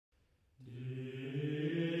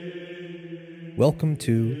Welcome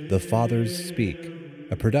to The Fathers Speak,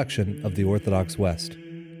 a production of the Orthodox West.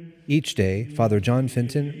 Each day, Father John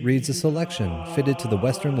Fenton reads a selection fitted to the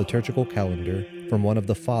Western liturgical calendar from one of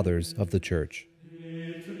the Fathers of the Church.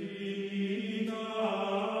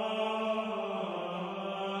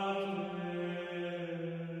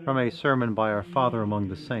 From a sermon by our Father among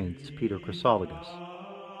the Saints, Peter Chrysologus.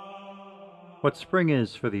 What spring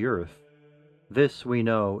is for the earth, this we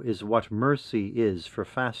know is what mercy is for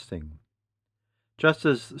fasting. Just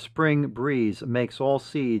as spring breeze makes all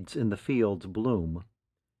seeds in the fields bloom,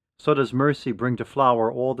 so does mercy bring to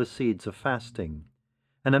flower all the seeds of fasting,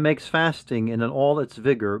 and it makes fasting in all its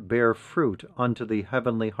vigor bear fruit unto the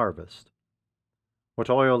heavenly harvest. What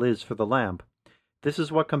oil is for the lamp, this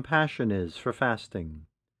is what compassion is for fasting.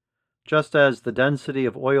 Just as the density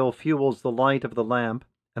of oil fuels the light of the lamp,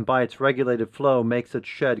 and by its regulated flow makes it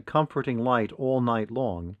shed comforting light all night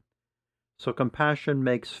long, so compassion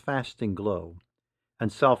makes fasting glow,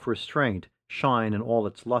 and self-restraint shine in all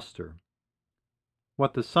its luster.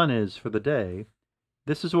 What the sun is for the day,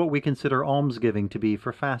 this is what we consider almsgiving to be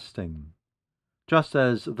for fasting. Just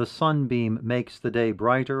as the sunbeam makes the day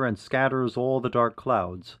brighter and scatters all the dark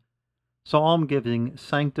clouds, so almsgiving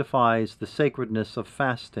sanctifies the sacredness of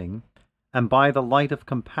fasting, and by the light of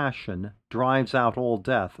compassion drives out all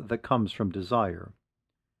death that comes from desire.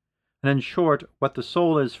 And in short, what the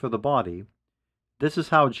soul is for the body, this is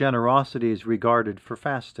how generosity is regarded for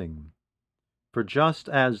fasting. For just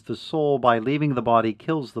as the soul by leaving the body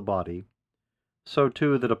kills the body, so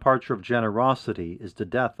too the departure of generosity is the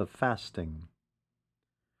death of fasting.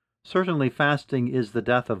 Certainly fasting is the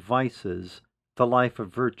death of vices, the life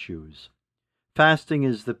of virtues. Fasting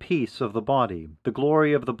is the peace of the body, the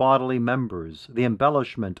glory of the bodily members, the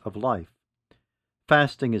embellishment of life.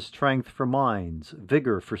 Fasting is strength for minds,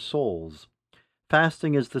 vigor for souls.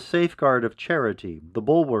 Fasting is the safeguard of charity, the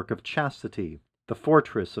bulwark of chastity, the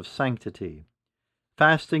fortress of sanctity.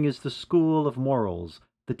 Fasting is the school of morals,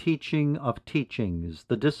 the teaching of teachings,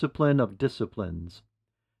 the discipline of disciplines.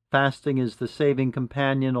 Fasting is the saving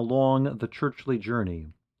companion along the churchly journey.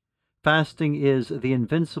 Fasting is the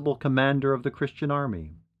invincible commander of the Christian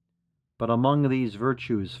army. But among these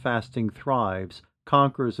virtues fasting thrives,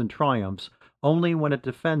 conquers, and triumphs only when it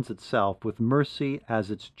defends itself with mercy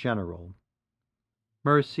as its general.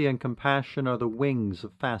 Mercy and compassion are the wings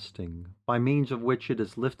of fasting, by means of which it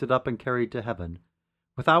is lifted up and carried to heaven,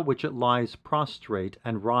 without which it lies prostrate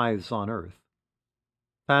and writhes on earth.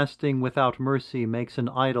 Fasting without mercy makes an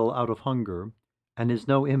idol out of hunger, and is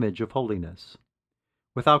no image of holiness.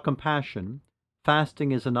 Without compassion,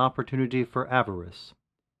 fasting is an opportunity for avarice.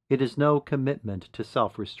 It is no commitment to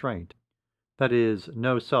self-restraint. That is,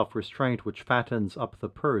 no self-restraint which fattens up the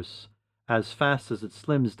purse as fast as it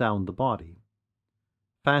slims down the body.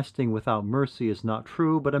 Fasting without mercy is not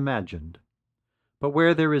true, but imagined. But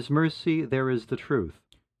where there is mercy, there is the truth,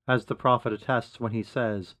 as the prophet attests when he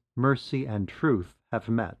says, "Mercy and truth have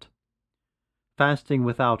met." Fasting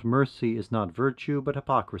without mercy is not virtue, but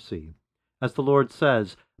hypocrisy. As the Lord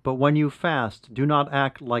says, "But when you fast, do not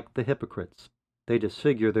act like the hypocrites. They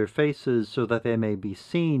disfigure their faces so that they may be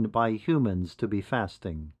seen by humans to be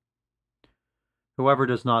fasting." Whoever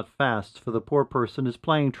does not fast for the poor person is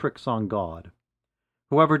playing tricks on God.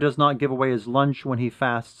 Whoever does not give away his lunch when he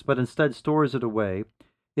fasts, but instead stores it away,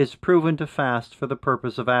 is proven to fast for the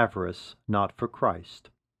purpose of avarice, not for Christ.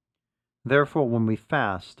 Therefore, when we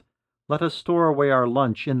fast, let us store away our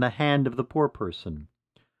lunch in the hand of the poor person,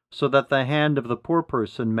 so that the hand of the poor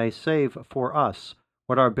person may save for us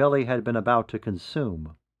what our belly had been about to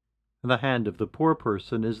consume. The hand of the poor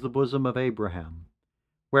person is the bosom of Abraham,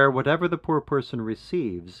 where whatever the poor person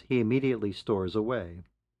receives, he immediately stores away.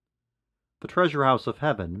 The treasure house of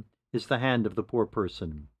heaven is the hand of the poor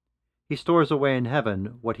person. He stores away in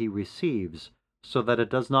heaven what he receives, so that it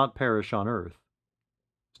does not perish on earth.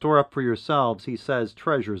 Store up for yourselves, he says,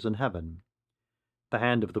 treasures in heaven. The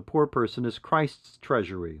hand of the poor person is Christ's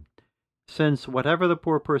treasury, since whatever the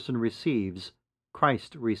poor person receives,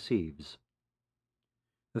 Christ receives.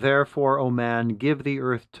 Therefore, O man, give the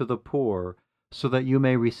earth to the poor, so that you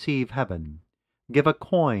may receive heaven. Give a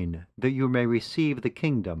coin, that you may receive the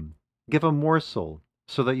kingdom. Give a morsel,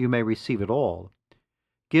 so that you may receive it all.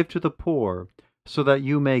 Give to the poor, so that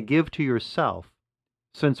you may give to yourself,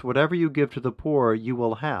 since whatever you give to the poor you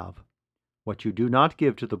will have. What you do not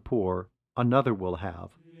give to the poor, another will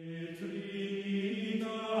have.